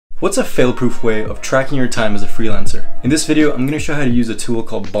What's a fail-proof way of tracking your time as a freelancer? In this video, I'm going to show you how to use a tool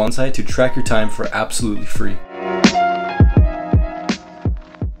called Bonsai to track your time for absolutely free.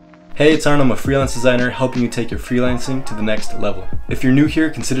 Hey, it's Arnold, I'm a freelance designer helping you take your freelancing to the next level. If you're new here,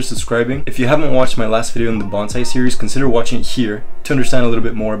 consider subscribing. If you haven't watched my last video in the Bonsai series, consider watching it here to understand a little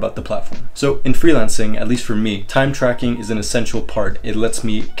bit more about the platform. So in freelancing, at least for me, time tracking is an essential part. It lets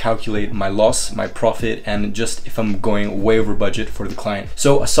me calculate my loss, my profit, and just if I'm going way over budget for the client.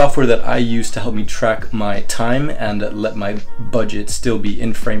 So a software that I use to help me track my time and let my budget still be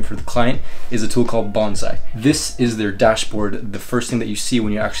in frame for the client is a tool called Bonsai. This is their dashboard, the first thing that you see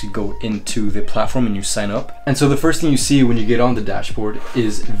when you actually go into the platform and you sign up. And so the first thing you see when you get on the dashboard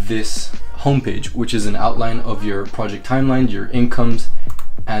is this homepage, which is an outline of your project timeline, your incomes,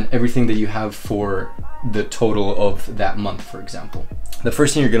 and everything that you have for the total of that month, for example. The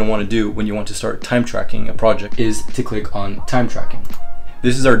first thing you're going to want to do when you want to start time tracking a project is to click on time tracking.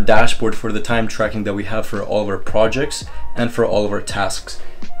 This is our dashboard for the time tracking that we have for all of our projects and for all of our tasks.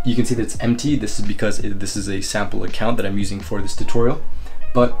 You can see that it's empty. This is because this is a sample account that I'm using for this tutorial.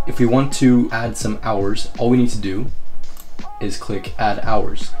 But if we want to add some hours, all we need to do is click add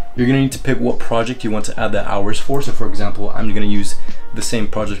hours. You're going to need to pick what project you want to add the hours for. So for example, I'm going to use the same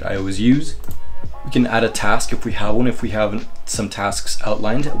project I always use. We can add a task if we have one, if we have some tasks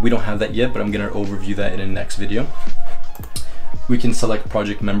outlined. We don't have that yet, but I'm going to overview that in the next video. We can select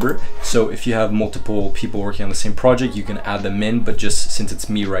project member. So if you have multiple people working on the same project, you can add them in, but just since it's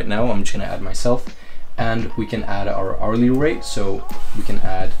me right now, I'm just going to add myself. And we can add our hourly rate. So we can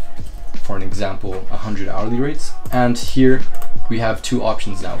add, for an example, 100 hourly rates. And here we have two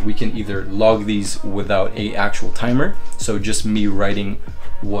options now. We can either log these without an actual timer, so just me writing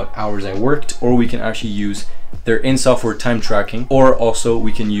what hours I worked, or we can actually use their in-software time tracking, or also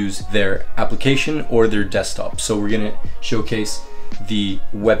we can use their application or their desktop. So we're gonna showcase the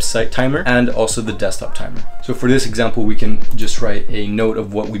website timer and also the desktop timer. So for this example, we can just write a note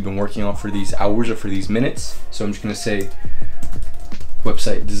of what we've been working on for these hours or for these minutes. So I'm just gonna say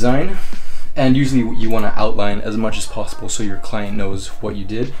website design. And usually you want to outline as much as possible so your client knows what you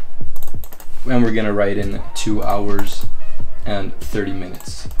did. And we're going to write in 2 hours and 30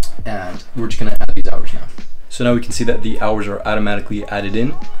 minutes. And we're just going to add these hours now. So now we can see that the hours are automatically added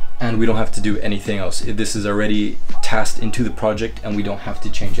in and we don't have to do anything else. This is already tasked into the project and we don't have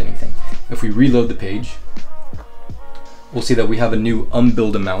to change anything. If we reload the page, we'll see that we have a new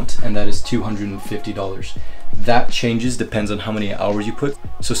unbilled amount, and that is $250. That changes, depends on how many hours you put.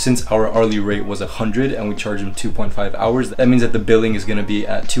 So since our hourly rate was 100 and we charge them 2.5 hours, that means that the billing is going to be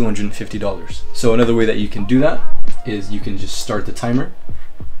at $250. So another way that you can do that is you can just start the timer.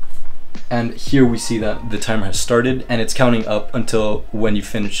 And here we see that the timer has started and it's counting up until when you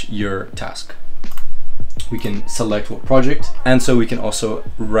finish your task. We can select what project, and so we can also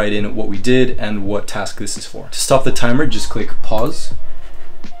write in what we did and what task this is for. To stop the timer, just click pause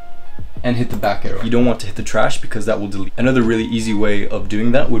and hit the back arrow. You don't want to hit the trash because that will delete. Another really easy way of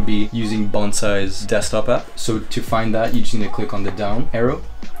doing that would be using Bonsai's desktop app. So to find that, you just need to click on the down arrow,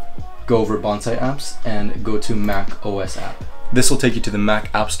 go over Bonsai apps and go to Mac OS app. This will take you to the Mac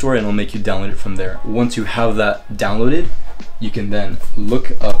App Store and it'll make you download it from there. Once you have that downloaded, you can then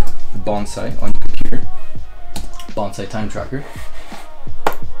look up Bonsai on your computer, Bonsai time tracker,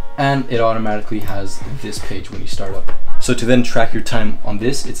 and it automatically has this page when you start up. So to then track your time on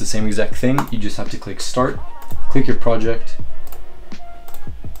this, it's the same exact thing. You just have to click start, click your project,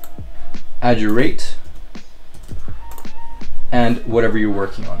 add your rate, and whatever you're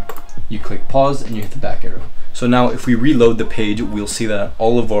working on. You click pause and you hit the back arrow. So now if we reload the page, we'll see that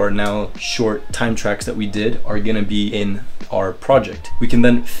all of our now short time tracks that we did are gonna be in our project. We can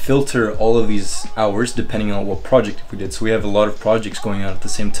then filter all of these hours depending on what project we did. So we have a lot of projects going on at the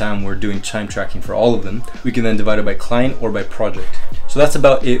same time. We're doing time tracking for all of them. We can then divide it by client or by project. So that's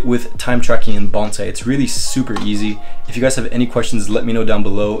about it with time tracking in Bonsai. It's really super easy. If you guys have any questions, let me know down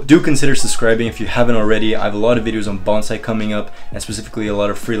below. Do consider subscribing if you haven't already. I have a lot of videos on Bonsai coming up, and specifically a lot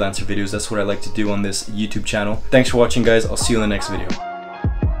of freelancer videos. That's what I like to do on this YouTube channel. Thanks for watching, guys. I'll see you in the next video.